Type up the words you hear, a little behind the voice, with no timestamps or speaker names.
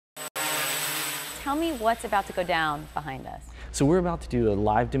tell me what's about to go down behind us. So we're about to do a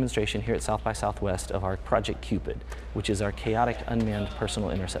live demonstration here at South by Southwest of our Project Cupid, which is our chaotic unmanned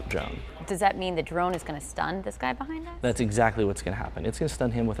personal intercept drone. Does that mean the drone is going to stun this guy behind us? That's exactly what's going to happen. It's going to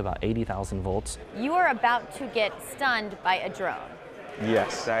stun him with about 80,000 volts. You are about to get stunned by a drone.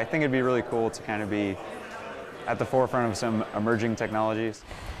 Yes, I think it'd be really cool to kind of be at the forefront of some emerging technologies.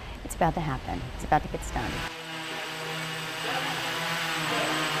 It's about to happen. It's about to get stunned.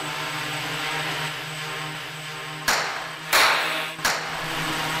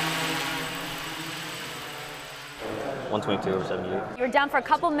 (122/78). You're down for a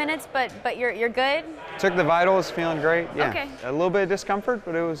couple minutes, but you're good? Took the vitals, feeling great. Yeah. Okay. A little bit of discomfort,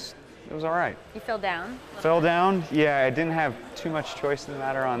 but it was all right. You fell down? Fell down. Yeah, I didn't have too much choice in the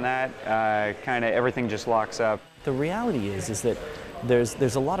matter on that. Kind of everything just locks up. The reality is that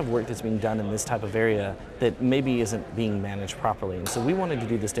there's a lot of work that's being done in this type of area that maybe isn't being managed properly. And so we wanted to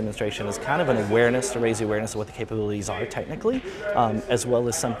do this demonstration as kind of an awareness, to raise the awareness of what the capabilities are technically, as well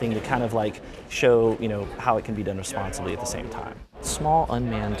as something to kind of like show, how it can be done responsibly at the same time. Small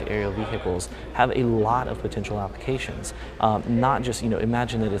unmanned aerial vehicles have a lot of potential applications. Not just,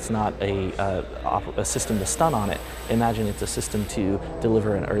 imagine that it's not a system to stun on it. Imagine it's a system to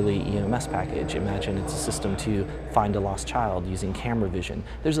deliver an early EMS package. Imagine it's a system to find a lost child using camera vision.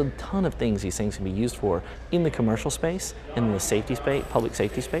 There's a ton of things these things can be used for in the commercial space, in the safety space, public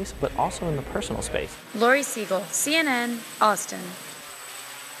safety space, but also in the personal space. Lori Siegel, CNN, Austin.